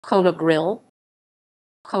Kona Grill.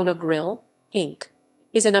 Kona Grill, Inc.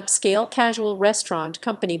 is an upscale casual restaurant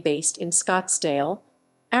company based in Scottsdale,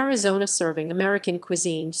 Arizona, serving American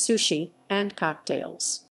cuisine, sushi, and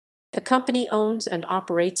cocktails. The company owns and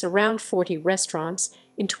operates around 40 restaurants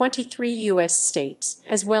in 23 U.S. states,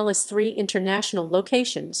 as well as 3 international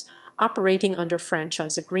locations operating under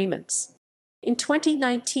franchise agreements. In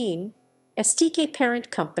 2019, STK Parent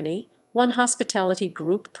Company, One Hospitality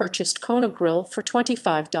Group, purchased Kona Grill for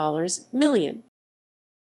 $25 million.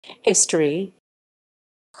 History.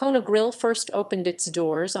 Kona Grill first opened its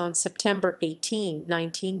doors on September 18,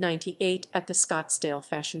 1998 at the Scottsdale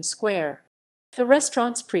Fashion Square. The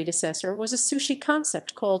restaurant's predecessor was a sushi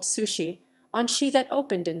concept called Sushi on She that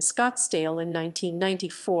opened in Scottsdale in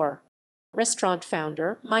 1994. Restaurant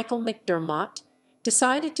founder Michael McDermott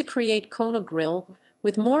decided to create Kona Grill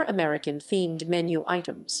with more American-themed menu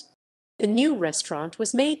items. The new restaurant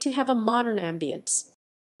was made to have a modern ambience.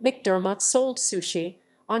 McDermott sold Sushi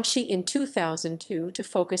on She in 2002 to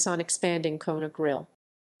focus on expanding Kona Grill.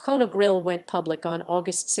 Kona Grill went public on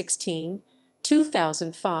August 16,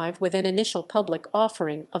 2005 with an initial public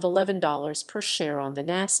offering of $11 per share on the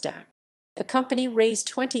NASDAQ. The company raised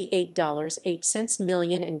 $28.08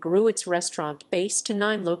 million and grew its restaurant base to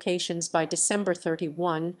 9 locations by December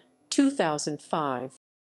 31, 2005.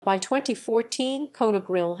 By 2014, Kona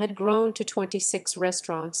Grill had grown to 26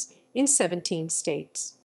 restaurants in 17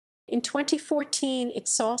 states. In 2014, it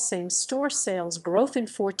saw same-store sales growth in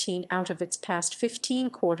 14 out of its past 15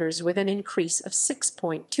 quarters, with an increase of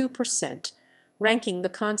 6.2%, ranking the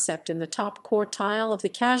concept in the top quartile of the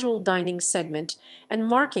casual dining segment and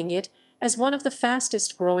marking it as one of the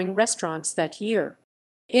fastest-growing restaurants that year.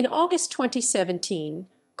 In August 2017,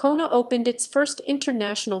 Kona opened its first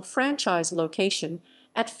international franchise location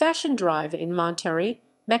at Fashion Drive in Monterrey,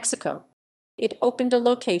 Mexico. It opened a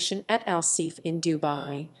location at Al Seef in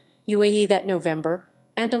Dubai, UAE that November,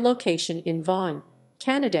 and a location in Vaughan,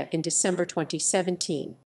 Canada in December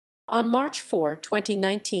 2017. On March 4,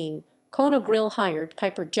 2019, Kona Grill hired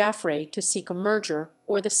Piper Jaffray to seek a merger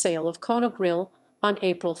or the sale of Kona Grill. On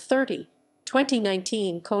April 30,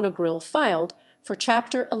 2019, Kona Grill filed for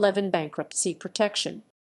Chapter 11 bankruptcy protection.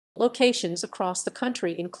 Locations across the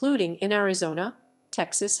country, including in Arizona,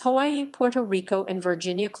 Texas, Hawaii, Puerto Rico, and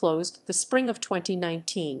Virginia, closed the spring of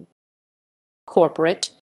 2019.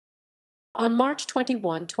 Corporate. On March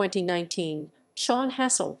 21, 2019, Sean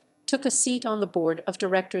Hassel took a seat on the board of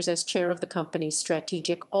directors as chair of the company's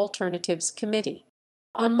Strategic Alternatives Committee.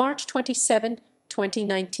 On March 27,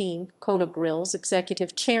 2019, Kona Grill's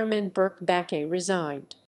executive chairman Burke Bakke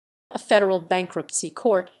resigned. A federal bankruptcy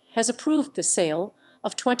court has approved the sale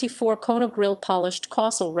of 24 Kona Grill polished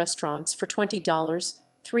Coastal restaurants for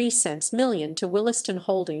 $20.03 million to Williston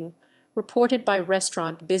Holding, reported by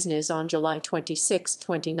Restaurant Business on July 26,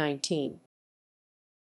 2019.